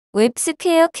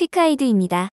웹스퀘어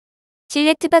퀵가이드입니다.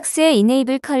 실렉트박스의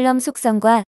enableColumn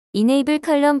속성과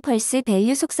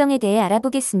enableColumnFalseValue 속성에 대해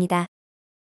알아보겠습니다.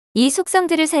 이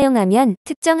속성들을 사용하면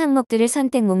특정 항목들을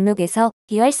선택 목록에서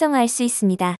비활성화할 수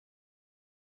있습니다.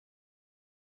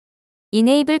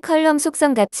 enableColumn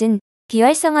속성 값은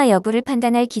비활성화 여부를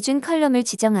판단할 기준 컬럼을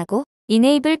지정하고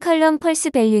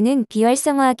enableColumnFalseValue는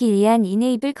비활성화하기 위한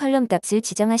enableColumn 값을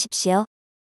지정하십시오.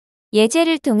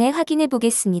 예제를 통해 확인해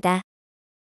보겠습니다.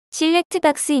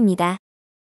 실렉트박스입니다.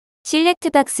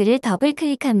 실렉트박스를 더블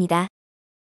클릭합니다.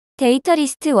 데이터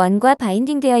리스트 1과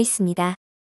바인딩되어 있습니다.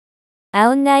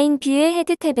 아웃라인 뷰의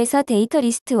헤드 탭에서 데이터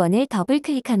리스트 1을 더블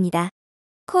클릭합니다.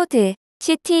 코드,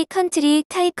 시티, 컨트리,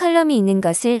 타입 컬럼이 있는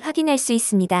것을 확인할 수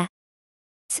있습니다.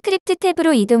 스크립트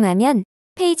탭으로 이동하면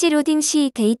페이지 로딩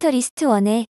시 데이터 리스트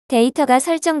 1에 데이터가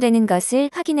설정되는 것을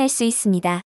확인할 수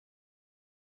있습니다.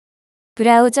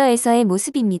 브라우저에서의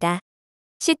모습입니다.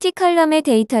 시티 컬럼의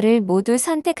데이터를 모두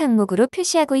선택 항목으로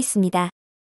표시하고 있습니다.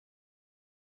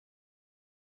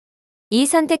 이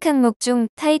선택 항목 중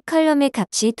타입 컬럼의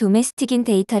값이 도메스틱인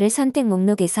데이터를 선택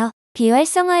목록에서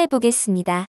비활성화해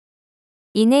보겠습니다.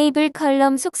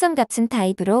 enableColumn 속성 값은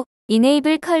타입으로,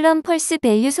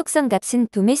 enableColumnFalseValue 속성 값은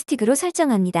도메스틱으로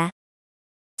설정합니다.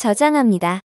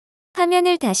 저장합니다.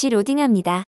 화면을 다시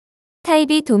로딩합니다.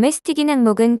 타입이 도메스틱인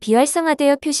항목은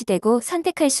비활성화되어 표시되고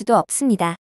선택할 수도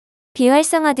없습니다.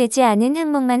 비활성화되지 않은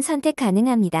항목만 선택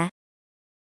가능합니다.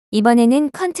 이번에는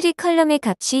컨트리 컬럼의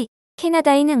값이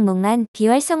캐나다인 항목만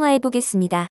비활성화해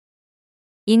보겠습니다.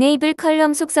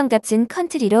 enableColumn 속성 값은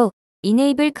컨트리로,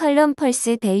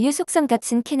 enableColumnFalseValue 속성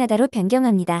값은 캐나다로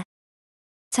변경합니다.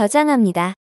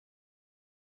 저장합니다.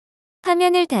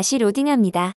 화면을 다시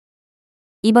로딩합니다.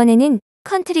 이번에는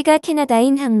컨트리가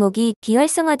캐나다인 항목이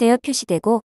비활성화되어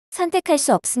표시되고 선택할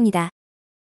수 없습니다.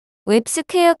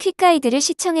 웹스퀘어 퀵가이드를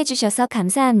시청해 주셔서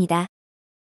감사합니다.